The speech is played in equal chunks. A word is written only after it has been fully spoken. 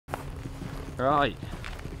Right.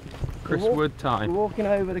 Chris Wood time. We're walking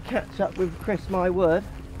over to catch up with Chris My Wood.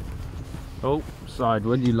 Oh, side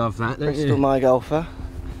wood, you love that, don't Bristol you? My Golfer.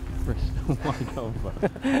 Bristol My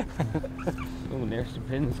Golfer. Oh, nearest the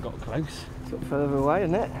pin's got close. It's got further away,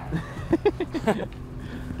 isn't it?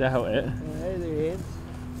 Doubt it. There he is.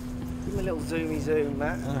 Give him a little zoomy zoom,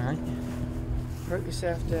 Matt. Alright. Broke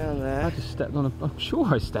yourself down there. I just stepped on a... I'm sure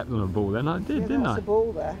I stepped on a ball then. I did, didn't I? That's a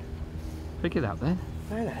ball there. Pick it up then.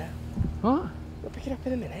 No, no. What? We'll pick it up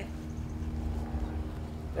in a minute.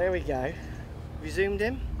 There we go. Have you zoomed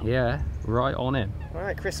in? Yeah, right on him.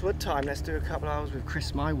 Alright, Chris Wood time. Let's do a couple of hours with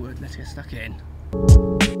Chris My Wood. Let's get stuck in.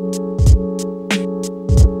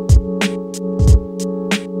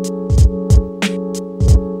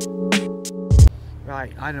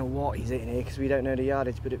 Right, I don't know what he's hitting here because we don't know the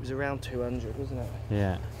yardage, but it was around 200, wasn't it?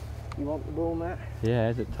 Yeah. You want the ball, Matt? Yeah,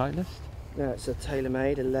 is it Titleist? No, it's a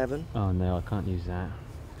tailor-made 11. Oh no, I can't use that.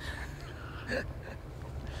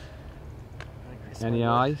 Any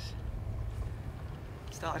eyes?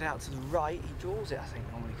 Started out to the right, he draws it, I think,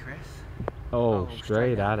 normally, Chris. Oh,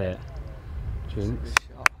 straight at it. Jinx. Good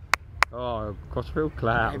shot. Oh, Crossfield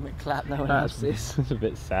clap. Gave him a clap, no one else That's a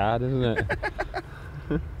bit sad, isn't it?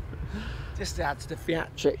 Just adds to the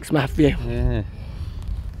theatrics, Matthew. Yeah.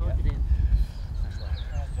 Right.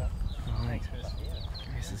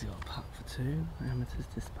 Chris has got a putt for 2. Amateurs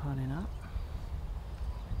just putting up.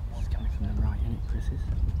 It's coming from the right, isn't it, Chris's?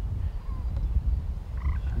 I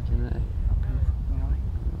don't know. Right.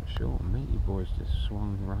 I'm not sure. Mate, you boys just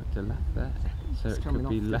swung right to left there. So It's it coming could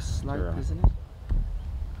be off the left to slope, right. isn't it?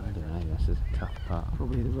 I don't know, this is a tough part.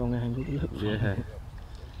 Probably the wrong angle to look for. Yeah.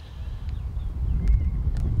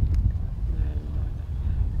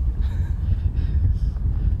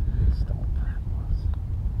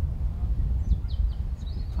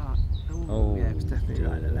 Oh, yeah, it was definitely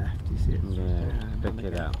right to the left. You see it? Yeah, pick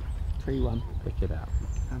it out. 3-1. Pick it out.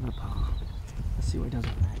 Have a par. Let's see what he does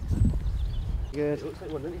with next. Good. It looks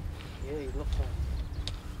like one, doesn't he? Yeah, he looks like.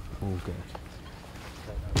 All good.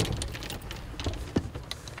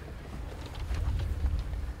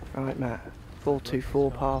 Right, Matt.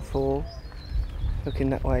 4-2-4, par 4. Looking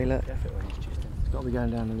that way, look. Definitely, he's just in. It's got to be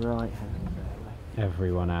going down the right.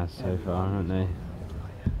 Everyone has so far, haven't they?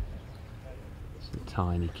 It's a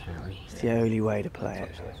tiny carry. It's the only way to play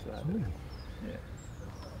it. Ooh.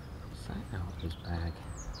 What's that out of his bag?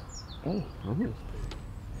 Oh. Oh.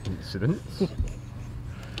 Incidents.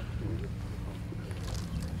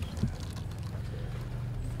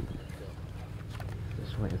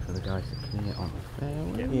 Just waiting for the guys to clear on the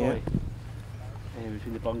fairway. Yeah.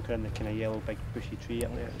 Between the bunker and the kind of yellow big bushy tree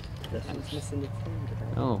up there. This It's one's missing the two.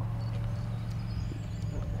 Oh,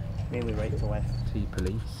 mainly right to left.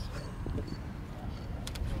 T-police. Keep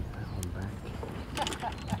that one back.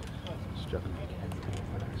 Struggling again.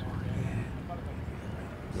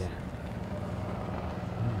 Yeah.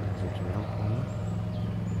 Oh, there's a drill corner.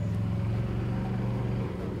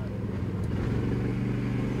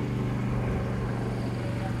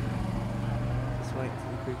 Just wait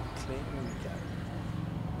till the group clear and we go.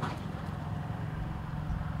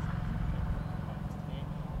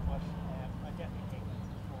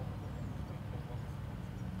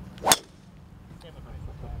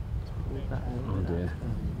 Oh dear.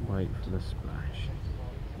 Wait for the splash.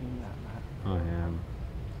 I am.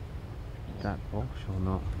 That Bosch or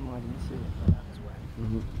not? I didn't see it, but that was wet. Yeah,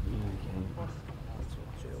 okay. That's what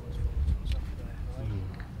Jill was for.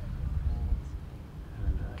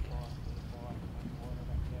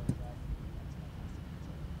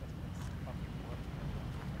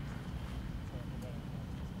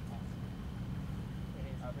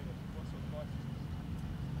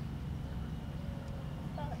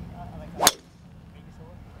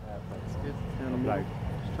 That's good. Down the middle.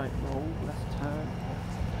 Straight roll, left turn.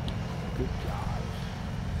 Good drive.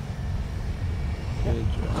 Good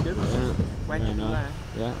job. Good. Yeah. Went Very from nice.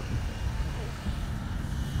 there. Yeah.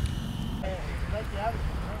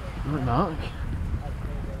 Right, Mark.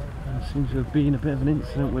 There seems to have been a bit of an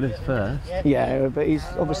incident with his first. Yeah, but he's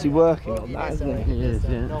obviously working on that, isn't he? He is,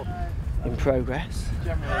 yeah. In progress.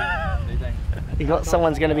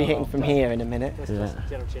 Someone's going to be hitting from here in a minute. Yeah.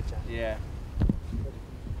 Yeah.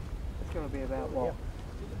 It's going to be about what?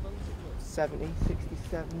 70,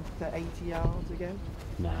 67 to 80 yards again?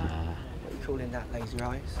 Nah. What are you calling that, laser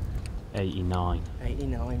eyes? 89.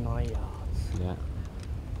 89 my yards. Yeah.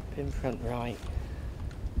 Pin front right.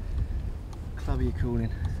 Club are you calling?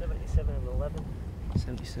 77 and 11.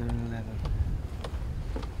 77 and 11.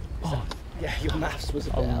 Oh, Yeah, your maths was a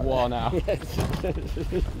bit I'm out one there. out.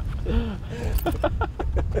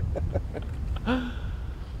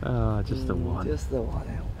 Oh, just the one. Just the one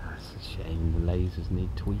out. That's a Shame the lasers need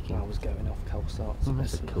tweaking. I was going off cold starts. Oh,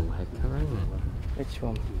 that's a cool head cover, isn't it? Which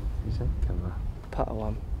one? His head cover. Putter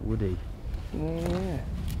one. Woody. Yeah.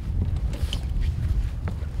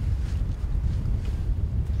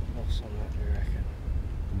 Loss on that, do you reckon?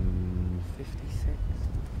 56.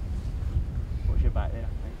 What's your back there?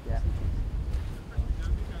 Yeah.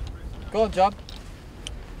 Go on, John.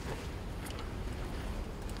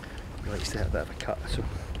 I used to have a bit of a cut, so.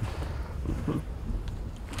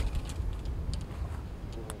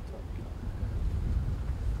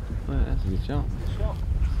 Well, that's a good shot.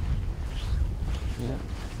 Yeah,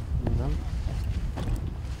 well done.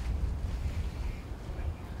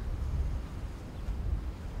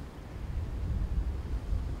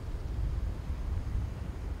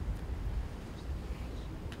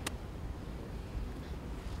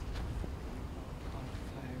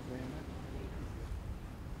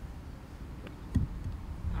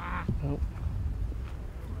 Oh.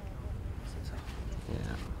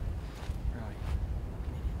 Yeah. Right.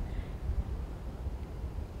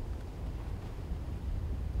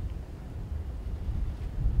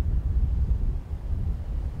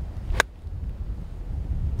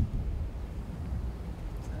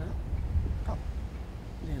 Oh,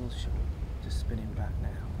 little shot. Just spinning back now.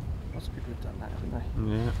 Lots of people have done that, haven't they?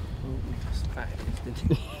 Yeah. Oh, we just fatted, didn't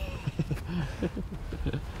you?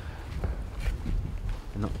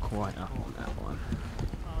 Not quite up on that one.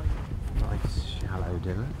 Nice shallow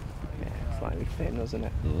divot. Yeah, slightly thin, wasn't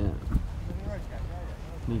it? Yeah.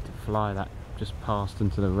 Need to fly that just past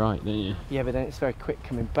and to the right, don't you? Yeah, but then it's very quick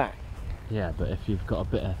coming back. Yeah, but if you've got a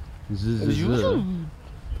bit of zzz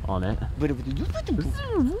on it,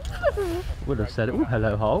 would have said, "Oh,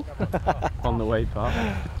 hello, hole," on the way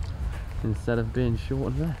past, instead of being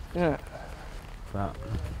short and left. Yeah. But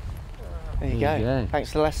There you go.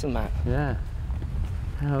 Thanks for the lesson, Matt. yeah,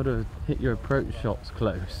 how to hit your approach shots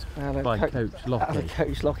close by Coach How the Lockey.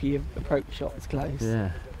 Coach Lockey approach shot is close.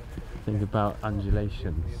 Yeah, think about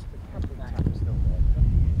undulations.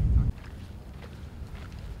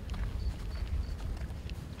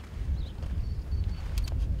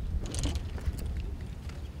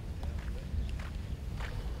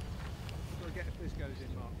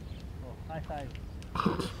 High five.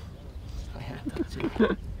 I had that too.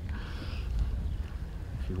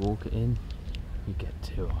 If you walk it in, you get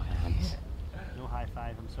 2 hands. No high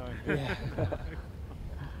five, I'm sorry. Yeah.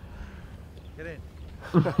 Get in.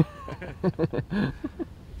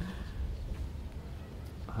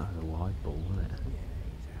 That was a wide ball, wasn't it?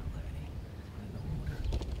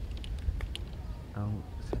 Oh,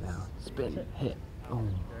 sit down. Spin, hit. Oh.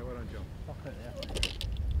 Yeah, well done, John. Pop it there.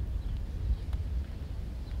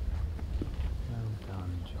 Well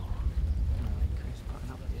done, John. Chris putting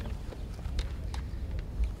up the hill.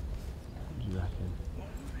 What do you reckon?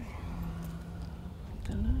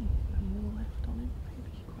 Don't know. A little left on him,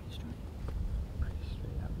 maybe quite straight. Pretty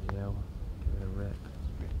straight up the hill. Give it a rip.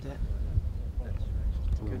 Ripped it.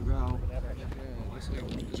 Good roll. Oh, that's a little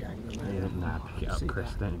knee jag. Nah, pick it up,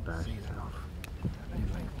 Chris. Don't embarrass yourself.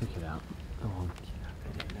 Pick it up. Go on.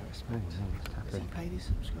 No respect. Oh, Has he paid his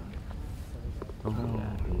subscribe? Oh,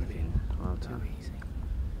 yeah, he's in. Well Too done. easy.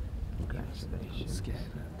 He was Congratulations. scared of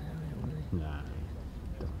that downhill, wasn't he? Nah,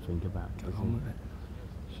 don't think about it. Go does on he? with it.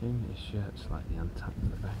 Shame his shirt's slightly untucked at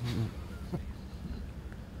the back, isn't it?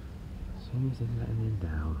 Shame he's letting him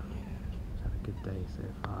down. He's had a good day so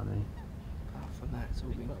far, eh? Apart from that, it's all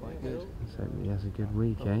been quite good. Let's hope he has a good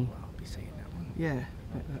week, eh? Well, I'll be seeing that one. Yeah,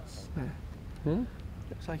 that's there. Yeah?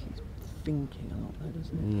 Looks like he's thinking a lot though,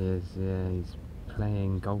 doesn't He is, yeah, he's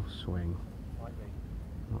playing golf swing.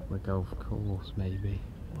 Not the golf course, maybe.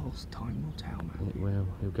 Well, time will tell, man. It will.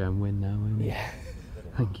 He'll go and win now, won't he? Yeah.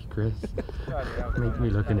 Thank you, Chris. Make me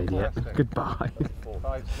look an idiot. Goodbye.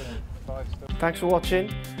 Thanks for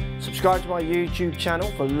watching. Subscribe to my YouTube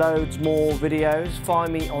channel for loads more videos.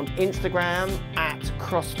 Find me on Instagram at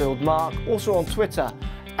Crossfield Mark. Also on Twitter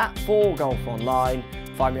at 4golfonline.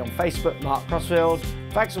 Find me on Facebook, Mark Crossfield.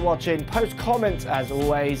 Thanks for watching. Post comments as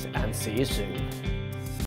always, and see you soon.